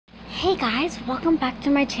Hey guys, welcome back to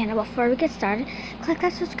my channel. Before we get started, click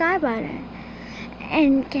that subscribe button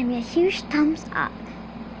and give me a huge thumbs up.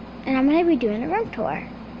 And I'm going to be doing a room tour.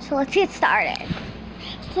 So let's get started.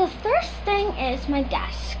 So the first thing is my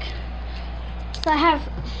desk. So I have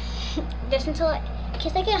this in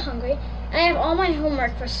case I get hungry. And I have all my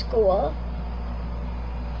homework for school.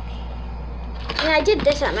 And I did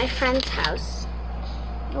this at my friend's house.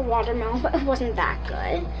 A watermelon, but it wasn't that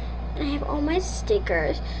good. And I have all my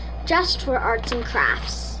stickers just for arts and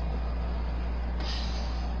crafts.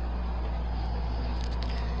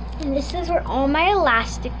 And this is where all my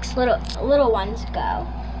elastics, little ones go.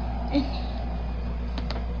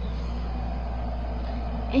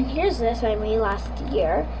 And here's this I made last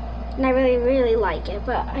year. And I really like it,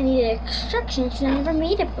 but I needed instructions because I never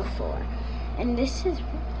made it before. And this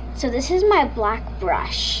is my black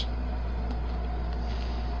brush.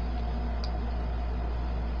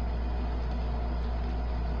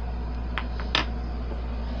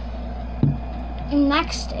 And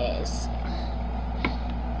next is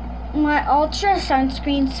my Ultra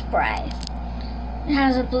Sunscreen Spray. It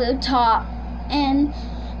has a blue top and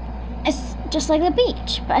it's just like the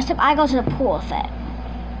beach, but except I go to the pool with it.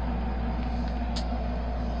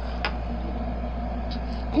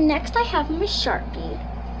 And next I have my Sharpie.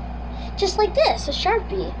 Just like this, a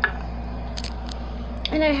Sharpie.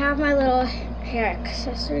 And I have my little hair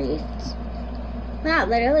accessories. Not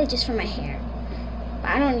literally, just for my hair. But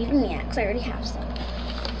I don't need them yet because I already have some.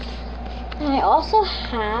 And I also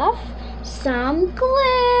have some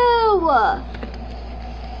glue.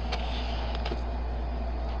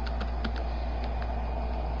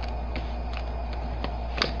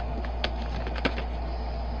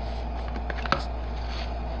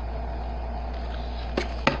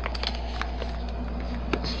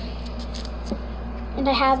 And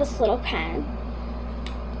I have this little pen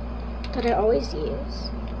that I always use.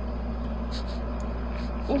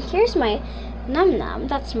 And here's my Num Num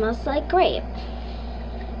that smells like grape.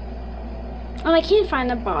 And I can't find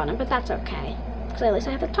the bottom, but that's okay, because at least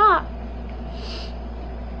I have the top.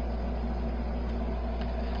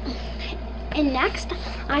 And next,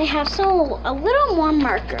 I have a little more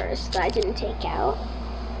markers that I didn't take out.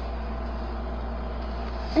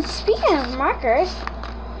 And speaking of markers,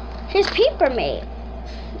 here's Papermate.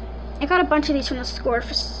 I got a bunch of these from the store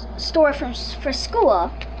for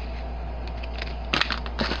school.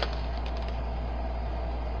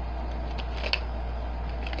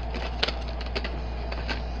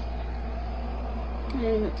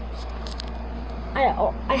 And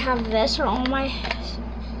I have this where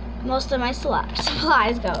most of my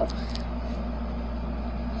supplies go.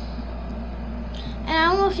 And I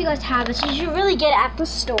don't know if you guys have this. You should really get it at the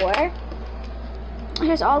store.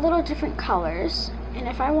 There's all little different colors. And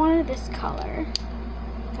if I wanted this color,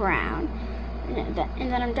 brown, and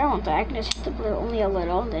then I'm done with it, I can just hit the blue only a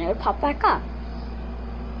little, and then it would pop back up.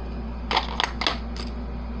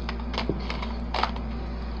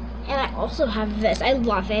 And I also have this. I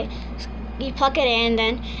love it. You plug it in,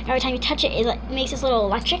 then every time you touch it, it makes this little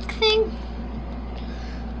electric thing.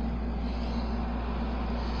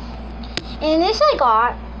 And this I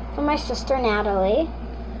got from my sister Natalie.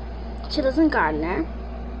 She lives in Gardner.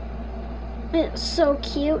 It's so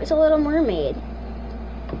cute. It's a little mermaid.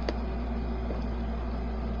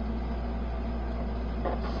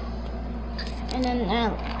 And then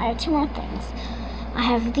I have two more things. I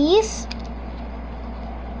have these.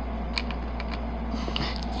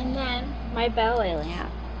 And then my belly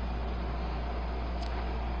lamp.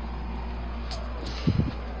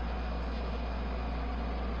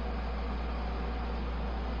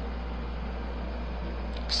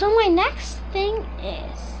 So my next thing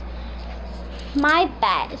is my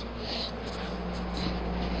bed.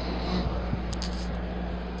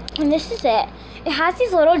 And this is it. It has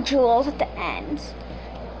these little jewels at the end.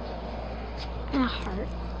 And a heart.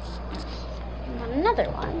 And then another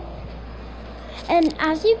one. And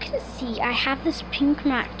as you can see, I have this pink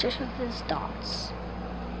mattress with these dots.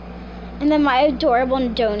 And then my adorable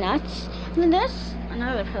donuts. And then this,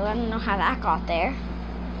 another pillow. I don't know how that got there.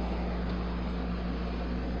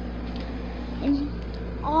 And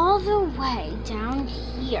all the way down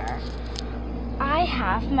here, I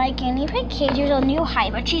have my guinea pig cage. There's a new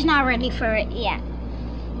height, but she's not ready for it yet.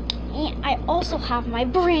 And I also have my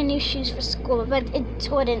brand new shoes for school, but it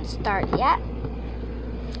wouldn't start yet.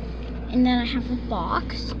 And then I have a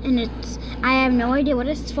box, and I have no idea what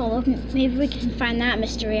it's full of. Maybe we can find that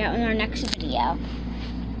mystery out in our next video.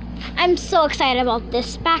 I'm so excited about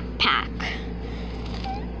this backpack.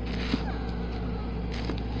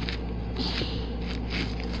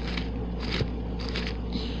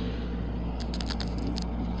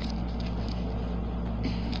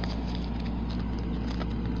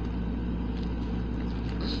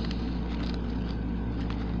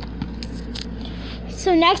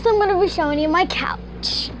 So next I'm going to be showing you my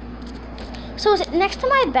couch. So it's next to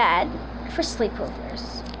my bed for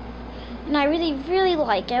sleepovers. And I really, really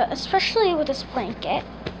like it, especially with this blanket.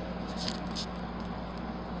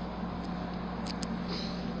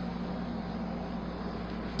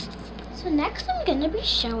 So next I'm going to be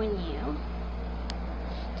showing you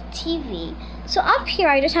the TV. So up here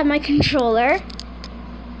I just have my controller.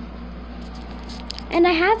 And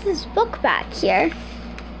I have this book back here.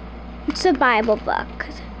 It's a Bible book.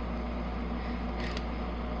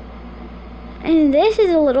 And this is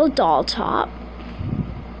a little doll top.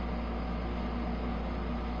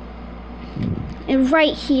 And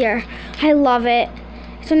right here, I love it.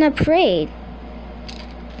 It's in a parade.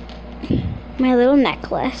 My little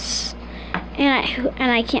necklace.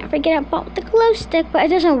 And I can't forget about the glow stick, but it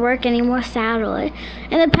doesn't work anymore, sadly.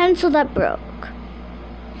 And the pencil that broke.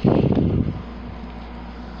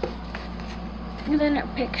 And then our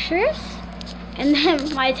pictures. And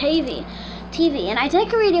then my TV. And I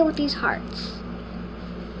decorated it with these hearts.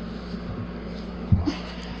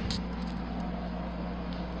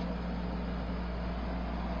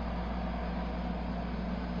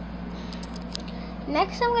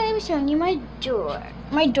 Next, I'm going to be showing you my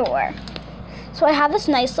door. So I have this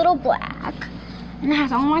nice little black, and it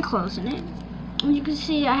has all my clothes in it. And you can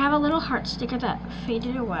see I have a little heart sticker that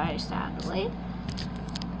faded away, sadly.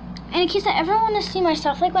 And in case I ever want to see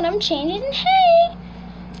myself, like when I'm changing, hey!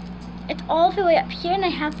 It's all the way up here, and I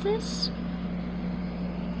have this.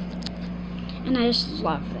 And I just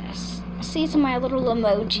love this. See, it's my little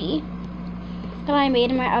emoji that I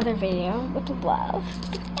made in my other video with the love.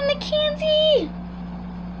 And the candy!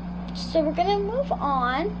 So we're gonna move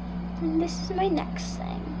on, and this is my next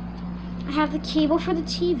thing. I have the cable for the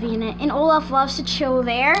TV in it, and Olaf loves to chill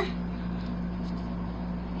there.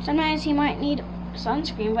 Sometimes he might need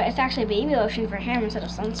sunscreen, but it's actually baby lotion for him instead of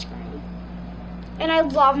sunscreen. And I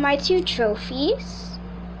love my 2 trophies.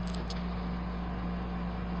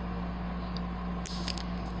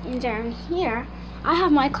 And down here, I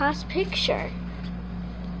have my class picture.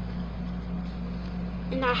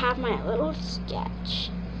 And I have my little sketch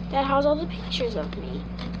that has all the pictures of me.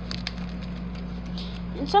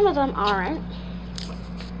 And some of them aren't.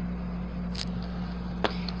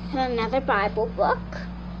 And another Bible book.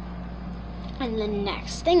 And the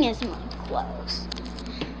next thing is my clothes.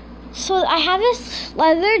 So I have this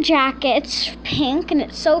leather jacket. It's pink and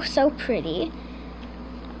it's so pretty.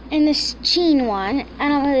 And this jean one, I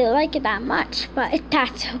don't really like it that much, but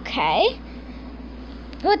that's okay.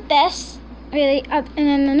 With this, really, and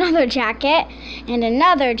then another jacket, and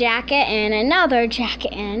another jacket, and another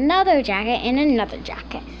jacket, and another jacket, and another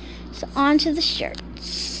jacket. So on to the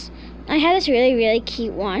shirts. I had this really, really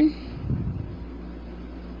cute one,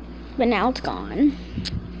 but now it's gone.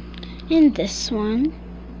 And this one.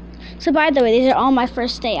 So by the way, these are all my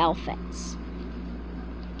first day outfits.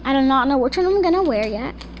 I do not know which one I'm gonna wear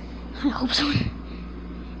yet. I hope so.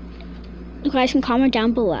 You guys can comment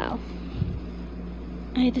down below.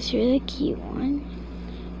 I had this really cute one.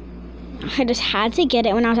 I just had to get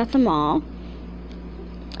it when I was at the mall.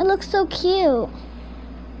 It looks so cute.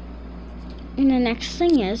 And the next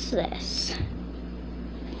thing is this.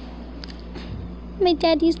 My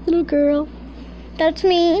daddy's little girl. That's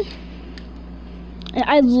me. And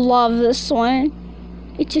I love this one.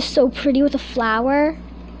 It's just so pretty with a flower.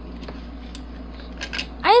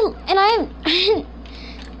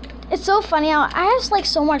 It's so funny how I have like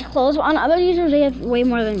so much clothes, but on other users they have way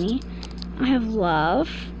more than me. I have love,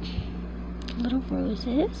 little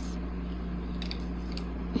roses,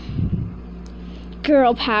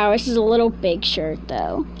 girl power. This is a little big shirt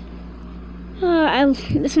though.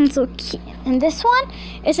 This one's so cute. And this one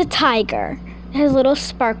is a tiger. It has little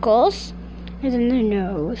sparkles, and then the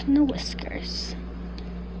nose and the whiskers.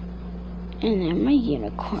 And then my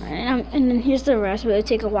unicorn. And then here's the rest, but it'll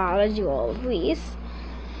take a while to do all of these.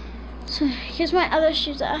 So here's my other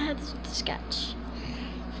shoes that I had to sketch.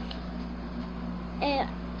 And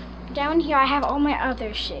down here I have all my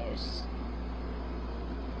other shoes.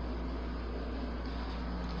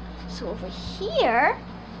 So over here,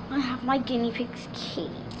 I have my guinea pig's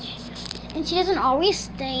cage. And she doesn't always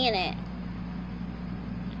stay in it.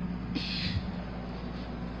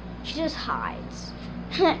 She just hides.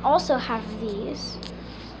 And I also have these.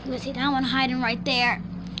 You can see that one hiding right there.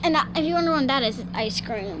 And if you wonder what that is, it's ice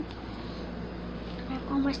cream. I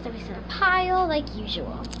have all my stuff in a pile like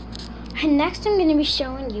usual. And next I'm going to be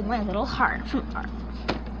showing you my little heart from art.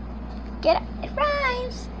 Get it? It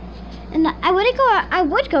rhymes. And I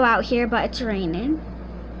would go out here, but it's raining.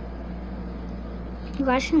 You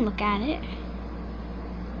guys can look at it.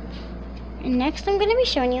 And next I'm going to be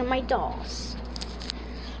showing you my dolls.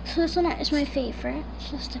 So this one is my favorite.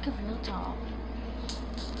 She looks like a real doll.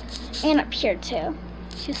 And up here too.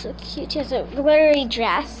 She's so cute. She has a glittery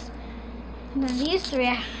dress. And then these three,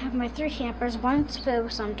 I have my 3 hampers. One's filled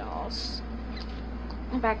with some dolls.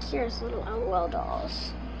 And back here is little LOL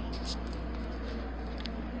dolls.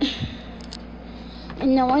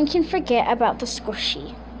 And no one can forget about the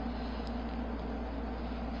squishy.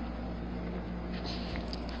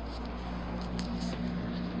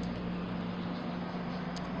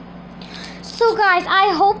 So guys,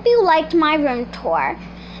 I hope you liked my room tour.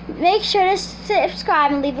 Make sure to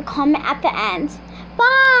subscribe and leave a comment at the end.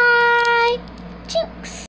 Bye!